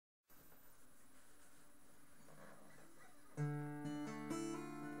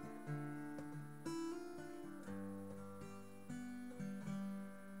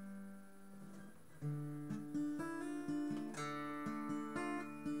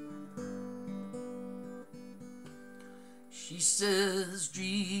She says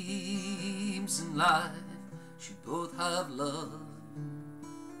dreams and life should both have love,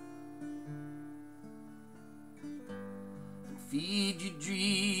 and feed your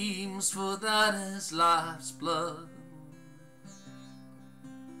dreams, for that is life's blood.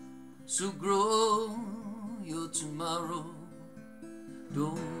 So grow your tomorrow,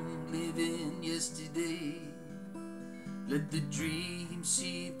 don't live in yesterday. Let the dream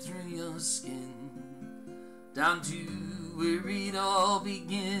seep through your skin, down to where it all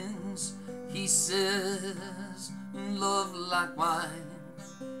begins. He says, love like wine,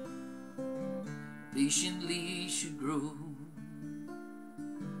 patiently should grow,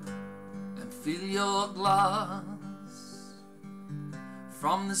 and fill your glass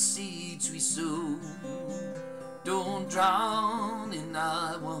from the seeds we sow. Don't drown in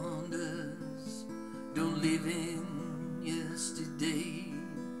our wonders, don't live in yesterday.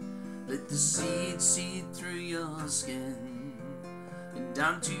 Let the seed seed through your skin, and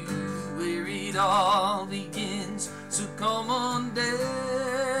down to where it all begins. So come on, dance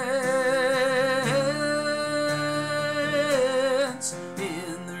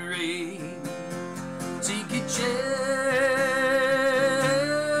in the rain, take a chance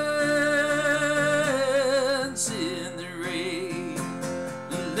in the rain.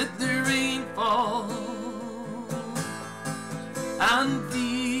 Let the rain fall and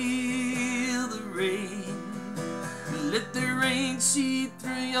feel the rain. Let the rain seep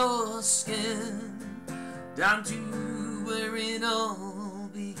through your skin, down to where it all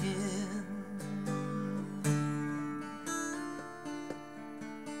begins.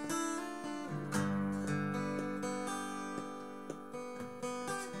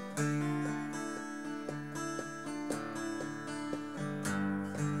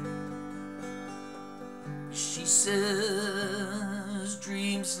 She says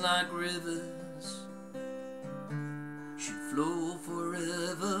dreams like rivers should flow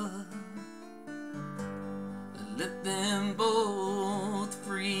forever, and let them both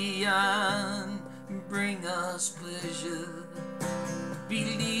free and bring us pleasure.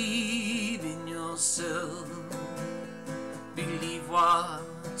 Believe in yourself, believe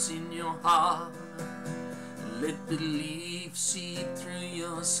what's in your heart, and let belief seep through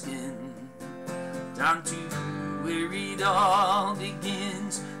your skin, down to where it all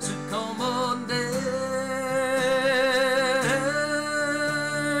begins. So come on, dance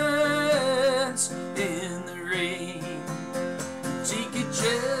in the rain, take a chance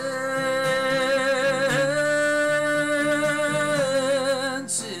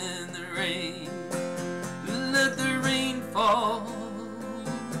in the rain. Let the rain fall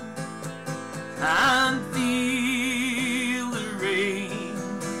and feel the rain.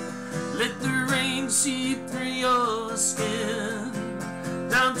 Let the rain seep through your skin,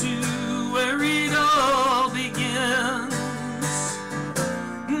 down to where it all begins.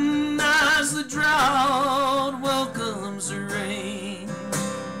 As the drought welcomes the rain,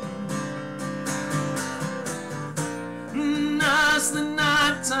 as the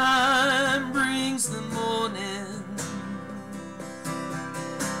night time brings the morning,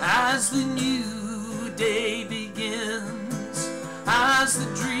 as the new day begins, as the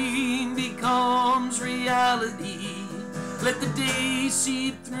dream becomes reality, let the day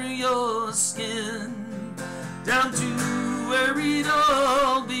seep through your skin, down to where it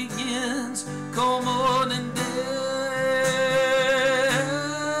all begins. Come on and dance,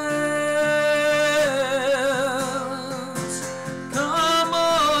 come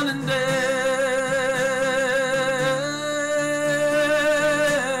on and dance,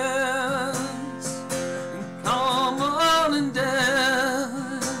 come on and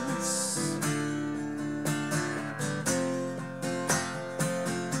dance,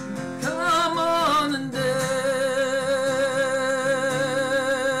 come on and dance.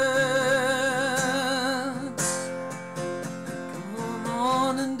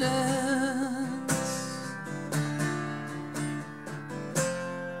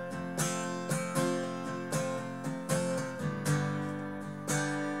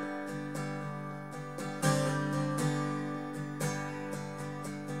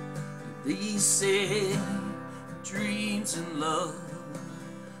 They say dreams and love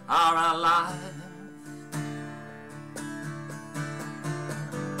are our life.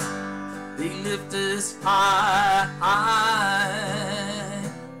 They lift us high, high,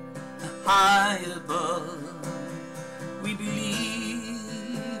 high above. We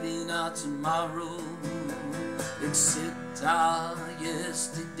believe in our tomorrow, accept our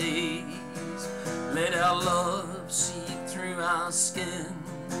yesterdays. Let our love seep through our skin,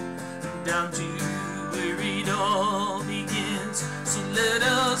 down to where it all begins. So let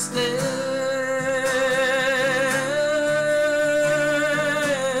us dance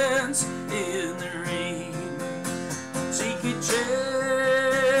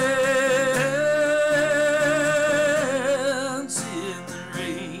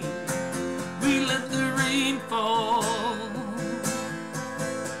rain fall,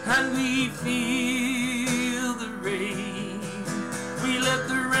 and we feel the rain. We let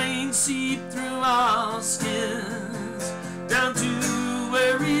the rain seep through our skins, down to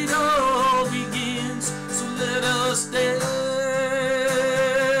where it all begins. So let us dance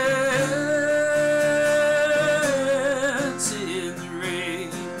in the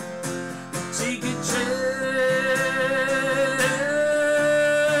rain. Take a chance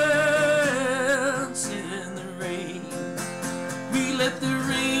in the rain. We let the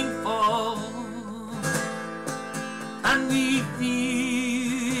rain fall, and we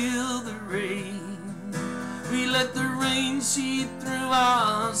feel the rain. We let the rain seep through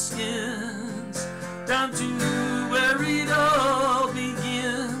our skins, down to where it all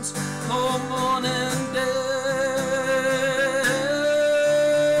begins. Come on and dance.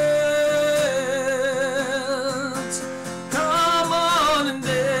 Come on and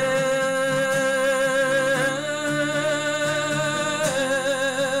dance.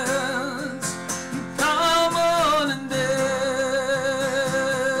 Come on and dance.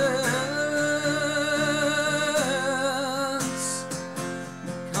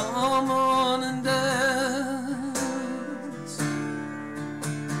 Come on and dance.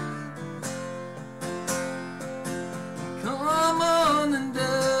 Come on and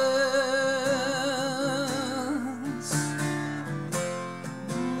dance.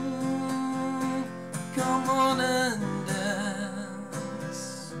 Come on and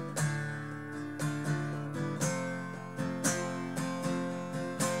dance.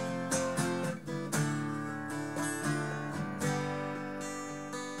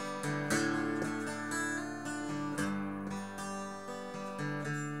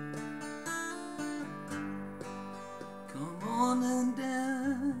 Come on and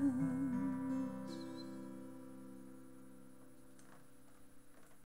dance.